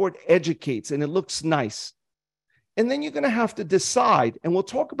 the report educates and it looks nice. And then you're going to have to decide, and we'll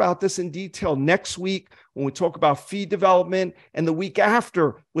talk about this in detail next week when we talk about fee development, and the week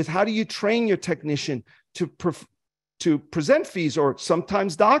after with how do you train your technician to present fees, or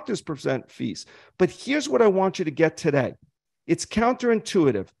sometimes doctors present fees. But here's what I want you to get today. It's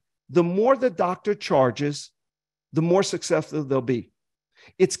counterintuitive. The more the doctor charges, the more successful they'll be.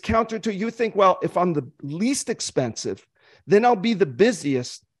 It's counter to, you think, well, if I'm the least expensive, then I'll be the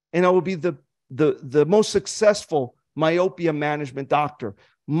busiest and I will be the most successful myopia management doctor.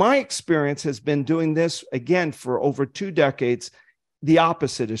 My experience has been doing this, again, for over 2 decades. The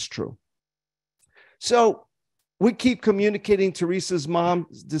opposite is true. So we keep communicating. Teresa's mom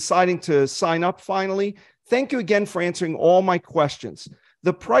deciding to sign up finally. Thank you again for answering all my questions.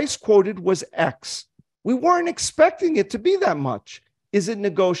 The price quoted was X. We weren't expecting it to be that much. Is it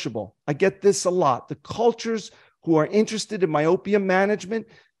negotiable? I get this a lot. The cultures who are interested in myopia management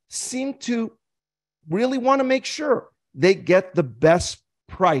seem to really want to make sure they get the best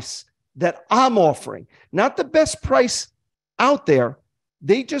price that I'm offering, not the best price out there.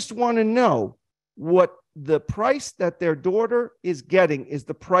 They just want to know what the price that their daughter is getting is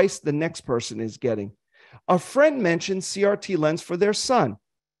the price the next person is getting. A friend mentioned CRT lens for their son.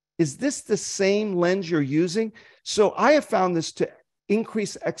 Is this the same lens you're using? So I have found this to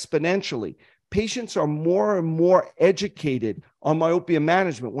increase exponentially. Patients are more and more educated on myopia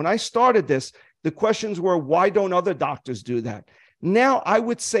management. When I started this, the questions were, why don't other doctors do that? Now, I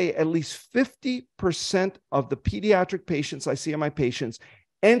would say at least 50% of the pediatric patients I see in my patients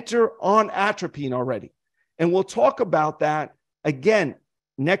enter on atropine already. And we'll talk about that again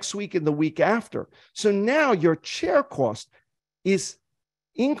next week and the week after. So now your chair cost is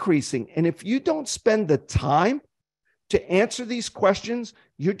increasing. And if you don't spend the time to answer these questions,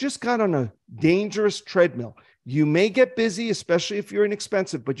 you're just got on a dangerous treadmill. You may get busy, especially if you're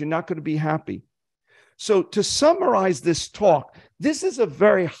inexpensive, but you're not going to be happy. So to summarize this talk, this is a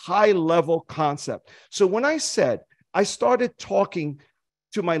very high-level concept. So when I said I started talking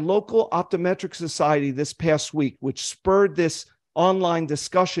to my local optometric society this past week, which spurred this online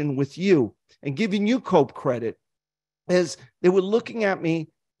discussion with you and giving you Cope credit, as they were looking at me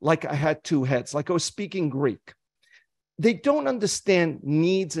like I had two heads, like I was speaking Greek. They don't understand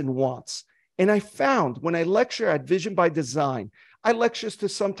needs and wants. And I found when I lecture at Vision by Design, I lecture to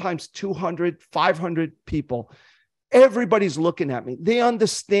sometimes 200, 500 people. Everybody's looking at me. They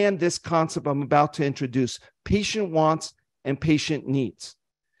understand this concept I'm about to introduce: patient wants and patient needs.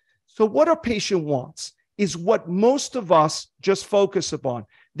 So what are patient wants is what most of us just focus upon.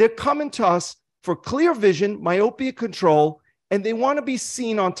 They're coming to us for clear vision, myopia control, and they want to be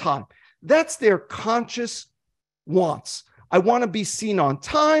seen on time. That's their conscious wants. I want to be seen on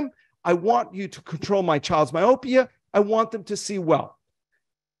time. I want you to control my child's myopia. I want them to see well.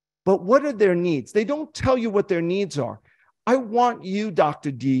 But what are their needs? They don't tell you what their needs are. I want you,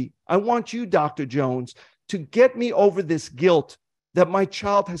 Dr. D, I want you, Dr. Jones, to get me over this guilt that my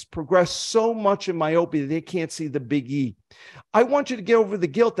child has progressed so much in myopia they can't see the big E. I want you to get over the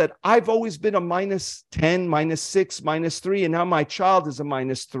guilt that I've always been a -10, -6, -3, and now my child is a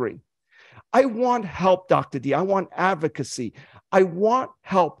 -3. I want help, Dr. D. I want advocacy. I want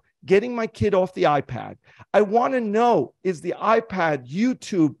help getting my kid off the iPad. I want to know, is the iPad,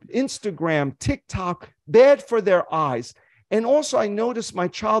 YouTube, Instagram, TikTok bad for their eyes? And also, I notice my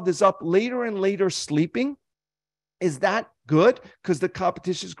child is up later and later sleeping. Is that good? Because the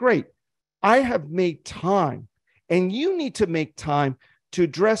competition is great. I have made time, and you need to make time to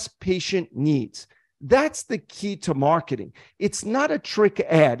address patient needs. That's the key to marketing. It's not a trick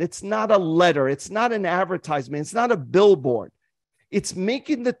ad. It's not a letter. It's not an advertisement. It's not a billboard. It's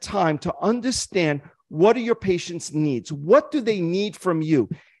making the time to understand, what are your patients' needs? What do they need from you?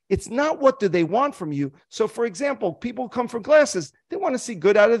 It's not what do they want from you. So, for example, people come for glasses. They want to see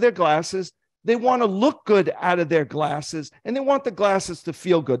good out of their glasses. They want to look good out of their glasses, and they want the glasses to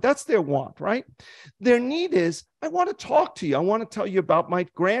feel good. That's their want, right? Their need is, I want to talk to you. I want to tell you about my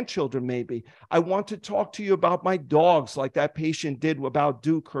grandchildren, maybe. I want to talk to you about my dogs, like that patient did about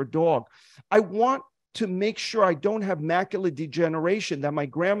Duke, her dog. I want to make sure I don't have macular degeneration that my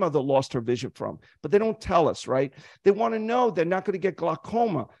grandmother lost her vision from, but they don't tell us, right? They want to know they're not going to get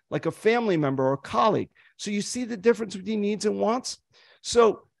glaucoma like a family member or a colleague. So you see the difference between needs and wants?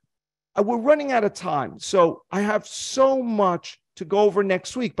 So we're running out of time. So I have so much to go over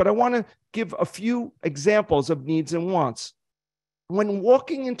next week, but I want to give a few examples of needs and wants. When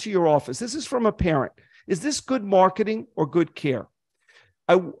walking into your office, this is from a parent. Is this good marketing or good care?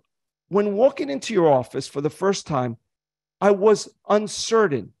 When walking into your office for the first time, I was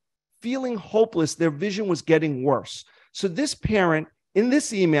uncertain, feeling hopeless. Their vision was getting worse. So this parent in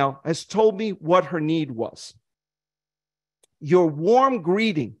this email has told me what her need was. Your warm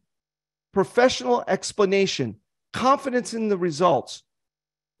greeting, professional explanation, confidence in the results.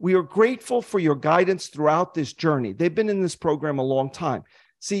 We are grateful for your guidance throughout this journey. They've been in this program a long time.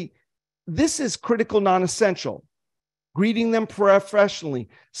 See, this is critical non-essential. Greeting them professionally,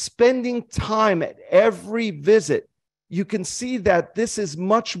 spending time at every visit. You can see that this is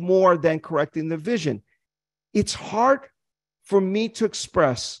much more than correcting the vision. It's hard for me to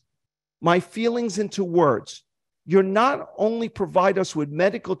express my feelings into words. You're not only provide us with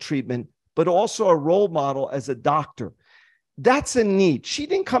medical treatment, but also a role model as a doctor. That's a need. She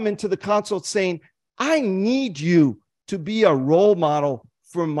didn't come into the consult saying, I need you to be a role model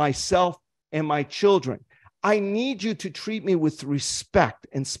for myself and my children. I need you to treat me with respect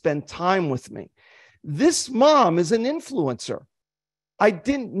and spend time with me. This mom is an influencer. I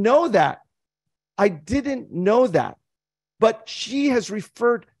didn't know that. But she has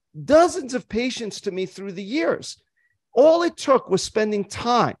referred dozens of patients to me through the years. All it took was spending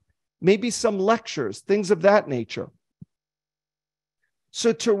time, maybe some lectures, things of that nature.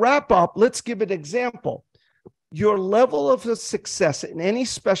 So to wrap up, let's give an example. Your level of success in any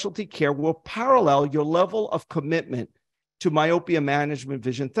specialty care will parallel your level of commitment to myopia management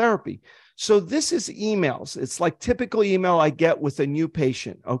vision therapy. So this is emails. It's like typical email I get with a new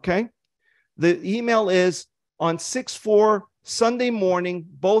patient, okay? The email is on 6/4, Sunday morning,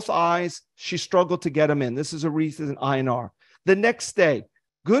 both eyes, she struggled to get them in. This is a recent INR. The next day,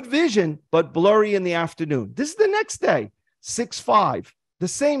 good vision, but blurry in the afternoon. This is the next day, 6/5. The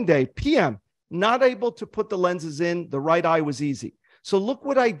same day, PM, not able to put the lenses in. The right eye was easy. So look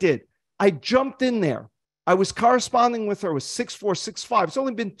what I did. I jumped in there. I was corresponding with her with 6/4, 6/5. It's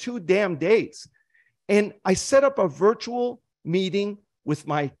only been 2 damn days. And I set up a virtual meeting with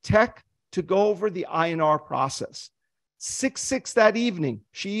my tech to go over the INR process. 6/6 that evening,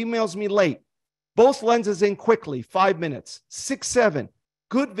 she emails me late. Both lenses in quickly, 5 minutes. 6/7,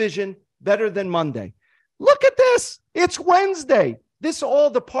 good vision, better than Monday. Look at this. It's Wednesday.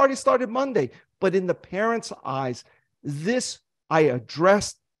 The party started Monday. But in the parents' eyes, I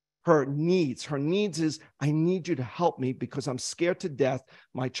addressed her needs. Her needs is, I need you to help me because I'm scared to death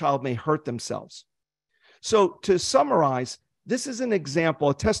my child may hurt themselves. So to summarize, this is an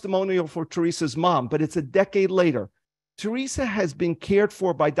example, a testimonial for Teresa's mom, but it's a decade later. Teresa has been cared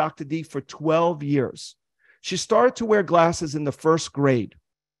for by Dr. D for 12 years. She started to wear glasses in the first grade.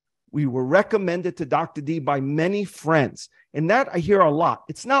 We were recommended to Dr. D by many friends. And that I hear a lot.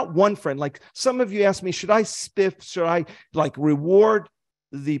 It's not one friend. Like some of you ask me, should I spiff? Should I reward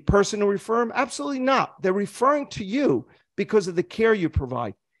the person who refer him? Absolutely not. They're referring to you because of the care you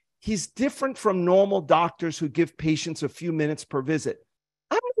provide. He's different from normal doctors who give patients a few minutes per visit.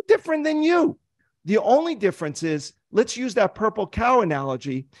 I'm no different than you. The only difference is, let's use that purple cow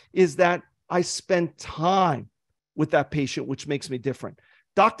analogy, is that I spend time with that patient, which makes me different.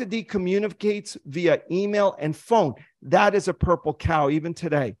 Dr. D communicates via email and phone. That is a purple cow, even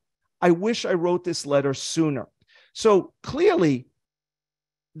today. I wish I wrote this letter sooner. So clearly,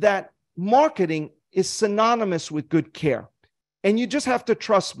 that marketing is synonymous with good care. And you just have to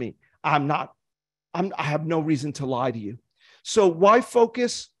trust me. I have no reason to lie to you. So why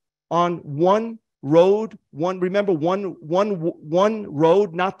focus on one road? Remember one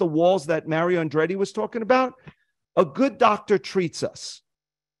road, not the walls that Mario Andretti was talking about? A good doctor treats us.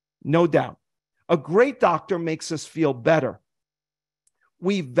 No doubt. A great doctor makes us feel better.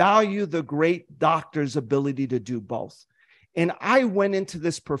 We value the great doctor's ability to do both. And I went into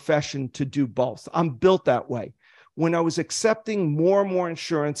this profession to do both. I'm built that way. When I was accepting more and more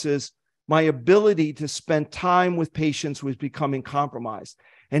insurances, my ability to spend time with patients was becoming compromised.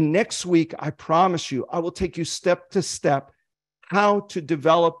 And next week, I promise you, I will take you step to step how to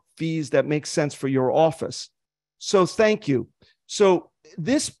develop fees that make sense for your office. So thank you. So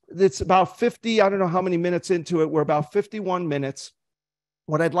it's about 50, I don't know how many minutes into it. We're about 51 minutes.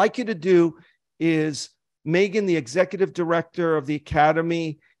 What I'd like you to do is, Megan, the executive director of the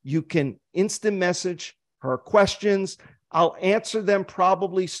Academy, you can instant message her questions. I'll answer them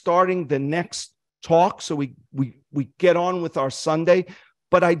probably starting the next talk, so we get on with our Sunday.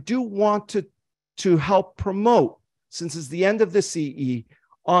 But I do want to help promote, since it's the end of the CE,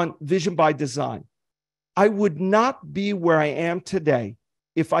 on Vision by Design. I would not be where I am today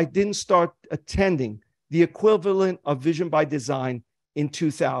if I didn't start attending the equivalent of Vision by Design in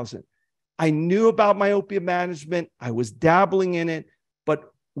 2000. I knew about myopia management. I was dabbling in it.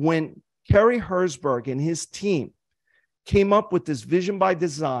 But when Kerry Herzberg and his team came up with this Vision by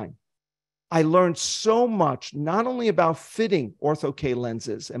Design, I learned so much, not only about fitting ortho-K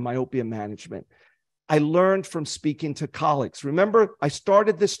lenses and myopia management. I learned from speaking to colleagues. Remember, I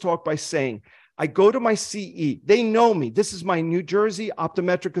started this talk by saying, I go to my CE. They know me. This is my New Jersey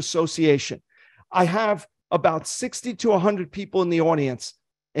Optometric Association. I have about 60 to 100 people in the audience,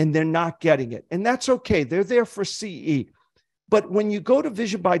 and they're not getting it. And that's okay. They're there for CE. But when you go to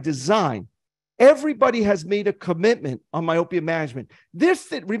Vision by Design, everybody has made a commitment on myopia management.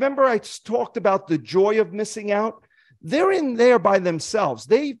 Remember I talked about the joy of missing out? They're in there by themselves.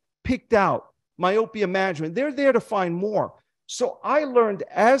 They picked out myopia management. They're there to find more. So I learned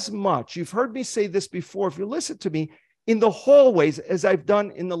as much. You've heard me say this before, if you listen to me, in the hallways as I've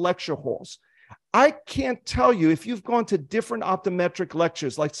done in the lecture halls. I can't tell you, if you've gone to different optometric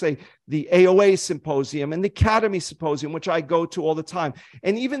lectures, like say the AOA Symposium and the Academy Symposium, which I go to all the time,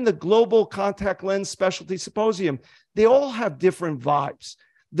 and even the Global Contact Lens Specialty Symposium, they all have different vibes.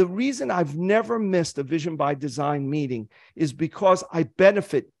 The reason I've never missed a Vision by Design meeting is because I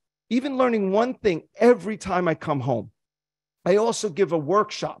benefit, even learning one thing every time I come home. I also give a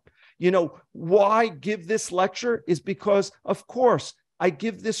workshop. You know, why give this lecture is because, of course, I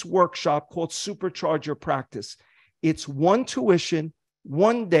give this workshop called Supercharge Your Practice. It's one tuition,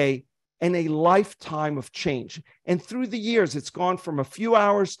 one day, and a lifetime of change. And through the years, it's gone from a few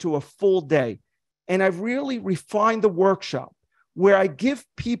hours to a full day. And I've really refined the workshop where I give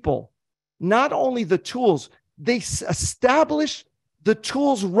people not only the tools, they establish the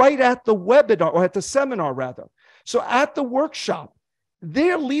tools right at the webinar, or at the seminar rather. So at the workshop,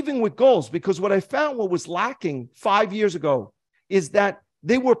 they're leaving with goals, because what I found what was lacking 5 years ago is that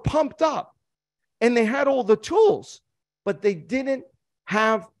they were pumped up and they had all the tools, but they didn't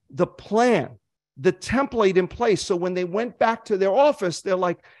have the plan, the template in place. So when they went back to their office, they're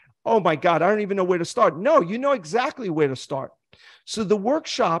like, oh my God, I don't even know where to start. No, you know exactly where to start. So the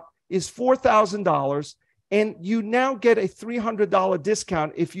workshop is $4,000, and you now get a $300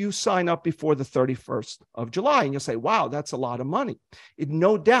 discount if you sign up before the 31st of July. And you'll say, wow, that's a lot of money.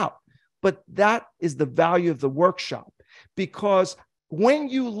 No doubt. But that is the value of the workshop, because when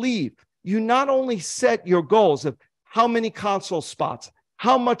you leave, you not only set your goals of how many console spots,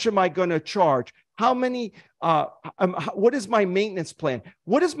 how much am I going to charge, how many, what is my maintenance plan,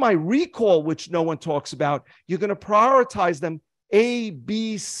 what is my recall, which no one talks about. You're going to prioritize them A,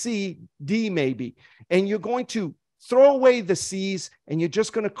 B, C, D maybe, and you're going to throw away the C's and you're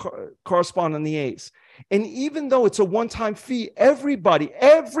just going to correspond on the A's. And even though it's a one-time fee,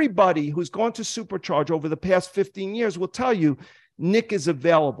 everybody who's gone to Supercharge over the past 15 years will tell you Nick is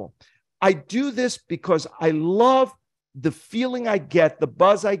available. I do this because I love the feeling I get, the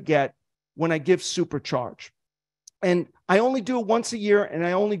buzz I get when I give Supercharge. And I only do it once a year, and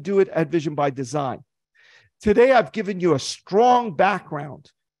I only do it at Vision by Design. Today, I've given you a strong background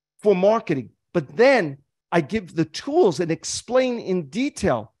for marketing, but then I give the tools and explain in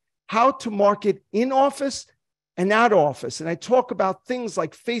detail how to market in office and out of office. And I talk about things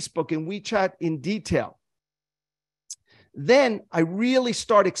like Facebook and WeChat in detail. Then I really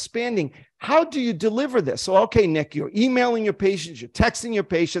start expanding. How do you deliver this? So, okay, Nick, you're emailing your patients, you're texting your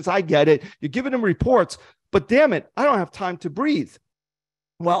patients. I get it. You're giving them reports, but damn it, I don't have time to breathe.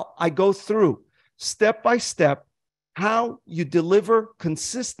 Well, I go through step by step how you deliver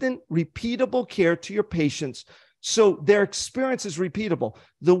consistent, repeatable care to your patients so their experience is repeatable.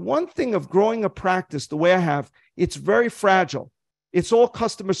 The one thing of growing a practice the way I have, it's very fragile. It's all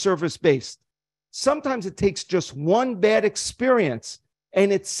customer service based. Sometimes it takes just one bad experience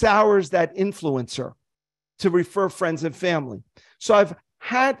and it sours that influencer to refer friends and family. So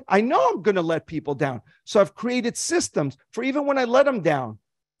I know I'm going to let people down. So I've created systems for even when I let them down.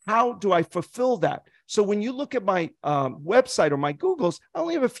 How do I fulfill that? So when you look at my website or my Googles, I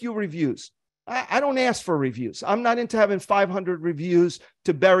only have a few reviews. I don't ask for reviews. I'm not into having 500 reviews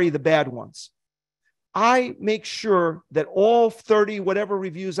to bury the bad ones. I make sure that all 30, whatever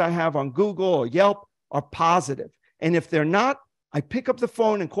reviews I have on Google or Yelp are positive. And if they're not, I pick up the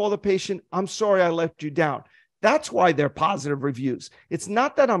phone and call the patient. I'm sorry I let you down. That's why they're positive reviews. It's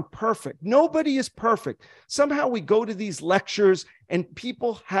not that I'm perfect. Nobody is perfect. Somehow we go to these lectures and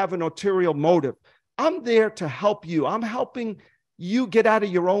people have an ulterior motive. I'm there to help you. I'm helping you get out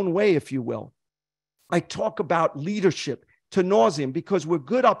of your own way, if you will. I talk about leadership to nauseam because we're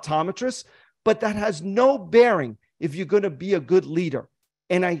good optometrists, but that has no bearing if you're going to be a good leader.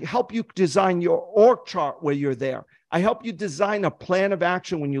 And I help you design your org chart where you're there. I help you design a plan of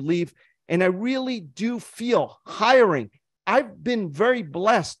action when you leave. And I really do feel hiring. I've been very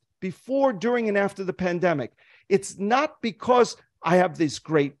blessed before, during, and after the pandemic. It's not because I have this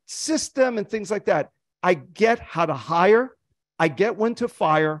great system and things like that. I get how to hire, I get when to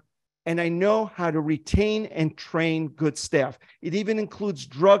fire, and I know how to retain and train good staff. It even includes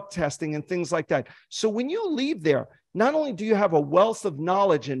drug testing and things like that. So when you leave there, not only do you have a wealth of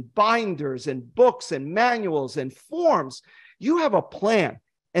knowledge and binders and books and manuals and forms, you have a plan.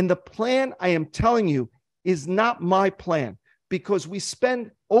 And the plan I am telling you is not my plan, because we spend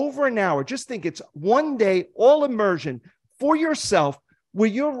over an hour. Just think, it's one day, all immersion for yourself, where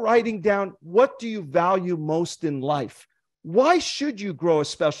you're writing down, what do you value most in life? Why should you grow a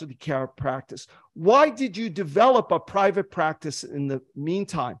specialty care practice? Why did you develop a private practice in the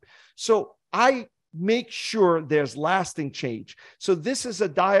meantime? So I make sure there's lasting change. So this is a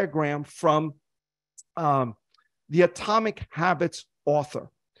diagram from the Atomic Habits author.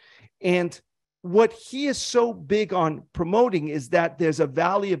 And what he is so big on promoting is that there's a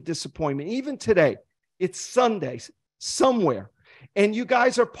valley of disappointment. Even today, it's Sunday somewhere, and you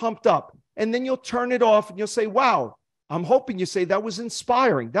guys are pumped up. And then you'll turn it off and you'll say, wow, I'm hoping you say that was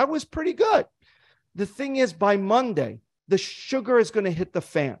inspiring. That was pretty good. The thing is, by Monday, the sugar is going to hit the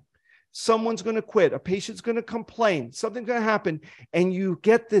fan. Someone's going to quit. A patient's going to complain. Something's going to happen. And you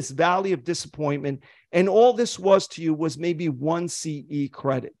get this valley of disappointment. And all this was to you was maybe one CE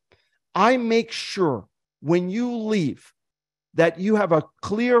credit. I make sure when you leave that you have a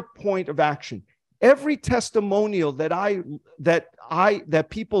clear point of action. Every testimonial that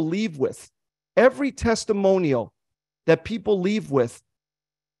people leave with, every testimonial that people leave with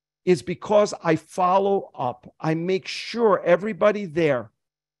is because I follow up. I make sure everybody there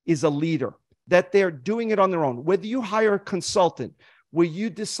is a leader, that they're doing it on their own. Whether you hire a consultant, where you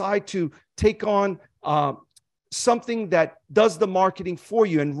decide to take on something that does the marketing for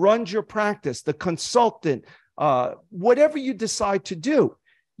you and runs your practice, the consultant, whatever you decide to do,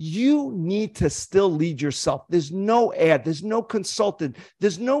 you need to still lead yourself. There's no ad, there's no consultant,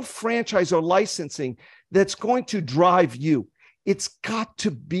 there's no franchise or licensing that's going to drive you. It's got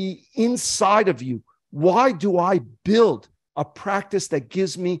to be inside of you. Why do I build a practice that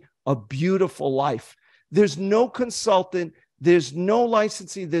gives me a beautiful life? There's no consultant, there's no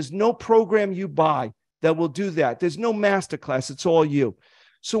licensing, there's no program you buy that will do that. There's no masterclass. It's all you.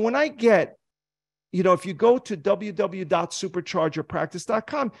 So when I get, if you go to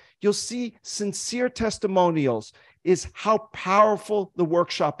www.superchargeyourpractice.com, you'll see sincere testimonials is how powerful the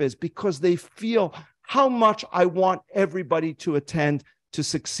workshop is, because they feel how much I want everybody to attend to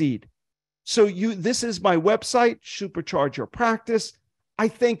succeed. So this is my website, Supercharge Your Practice. I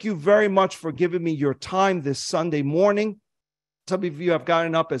thank you very much for giving me your time this Sunday morning. Some of you have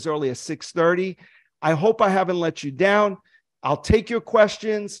gotten up as early as 6:30. I hope I haven't let you down. I'll take your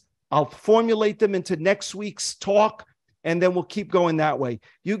questions. I'll formulate them into next week's talk, and then we'll keep going that way.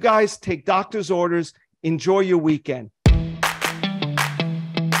 You guys take doctor's orders. Enjoy your weekend.